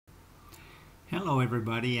Hello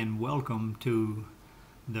everybody, and welcome to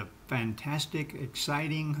the fantastic,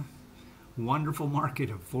 exciting, wonderful market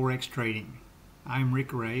of Forex trading. I'm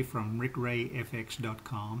Rick Ray from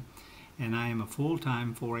rickrayfx.com, and I am a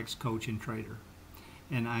full-time Forex coach and trader.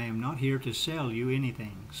 And I am not here to sell you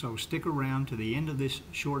anything, so stick around to the end of this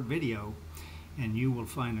short video and you will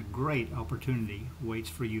find a great opportunity waits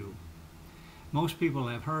for you. Most people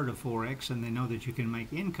have heard of Forex and they know that you can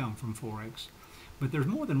make income from Forex. But there's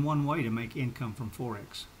more than one way to make income from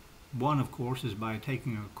Forex. One, of course, is by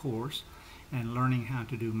taking a course and learning how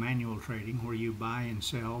to do manual trading, where you buy and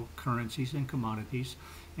sell currencies and commodities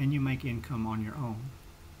and you make income on your own.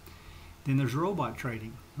 Then there's robot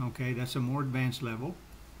trading. Okay, that's a more advanced level.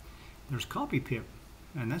 There's copy pip,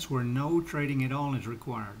 and that's where no trading at all is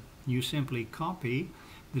required. You simply copy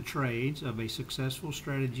the trades of a successful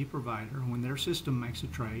strategy provider. When their system makes a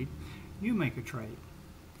trade, you make a trade.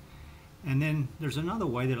 And then there's another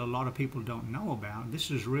way that a lot of people don't know about.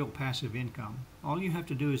 This is real passive income. All you have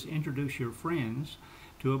to do is introduce your friends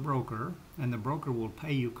to a broker, and the broker will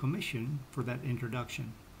pay you commission for that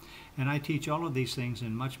introduction. And I teach all of these things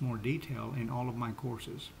in much more detail in all of my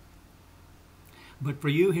courses. But for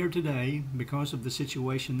you here today, because of the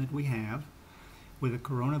situation that we have with the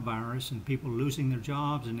coronavirus and people losing their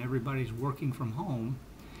jobs and everybody's working from home,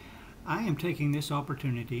 I am taking this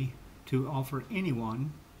opportunity to offer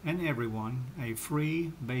anyone and everyone a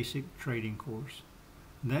free basic trading course.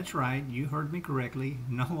 That's right, you heard me correctly,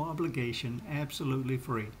 no obligation, absolutely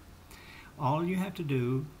free. All you have to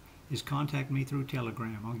do is contact me through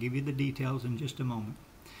Telegram. I'll give you the details in just a moment.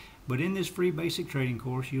 But in this free basic trading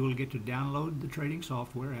course, you will get to download the trading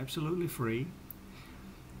software absolutely free.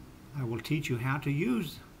 I will teach you how to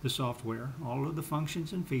use the software, all of the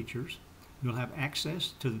functions and features. You'll have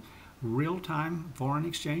access to real-time foreign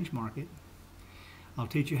exchange market. I'll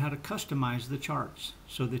teach you how to customize the charts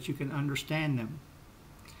so that you can understand them.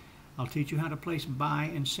 I'll teach you how to place buy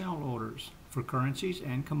and sell orders for currencies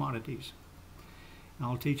and commodities.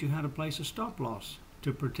 I'll teach you how to place a stop loss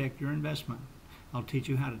to protect your investment. I'll teach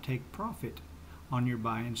you how to take profit on your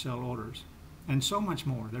buy and sell orders, and so much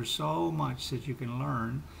more. There's so much that you can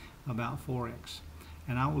learn about Forex.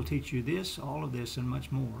 And I will teach you this, all of this, and much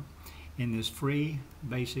more in this free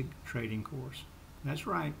basic trading course. That's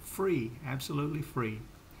right, free, absolutely free.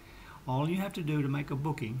 All you have to do to make a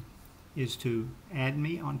booking is to add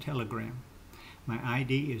me on Telegram. My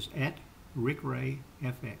ID is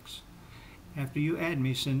 @RickRayFX. After you add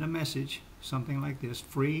me, send a message, something like this,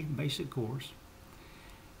 free basic course.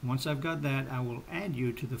 Once I've got that, I will add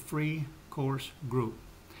you to the free course group.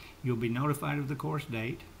 You'll be notified of the course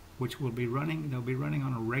date, which will be running, they'll be running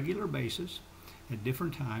on a regular basis at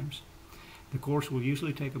different times. The course will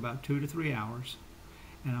usually take about 2 to 3 hours.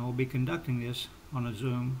 And I will be conducting this on a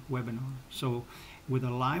Zoom webinar. So with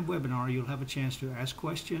a live webinar, you'll have a chance to ask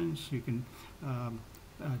questions. You can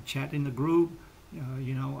chat in the group.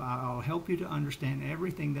 I'll help you to understand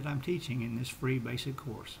everything that I'm teaching in this free basic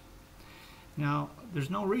course. Now,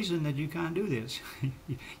 there's no reason that you can't do this.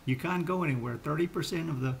 You can't go anywhere. 30%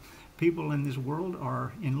 of the people in this world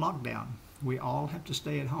are in lockdown. We all have to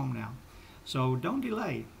stay at home now. So don't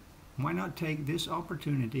delay. Why not take this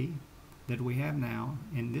opportunity that we have now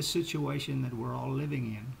in this situation that we're all living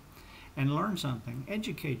in and learn something,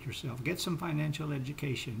 educate yourself, get some financial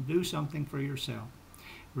education, do something for yourself.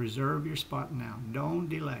 Reserve your spot now. Don't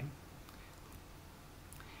delay.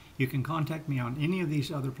 You can contact me on any of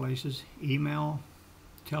these other places, email,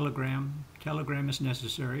 Telegram. Telegram is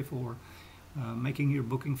necessary for making your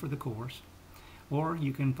booking for the course. Or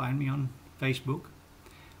you can find me on Facebook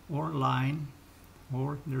or Line.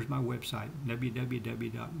 Or there's my website,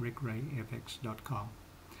 www.rickrayfx.com.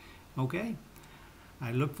 Okay?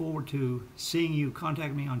 I look forward to seeing you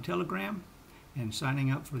contact me on Telegram and signing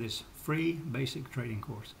up for this free basic trading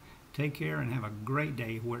course. Take care and have a great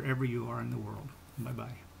day wherever you are in the world.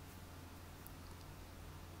 Bye-bye.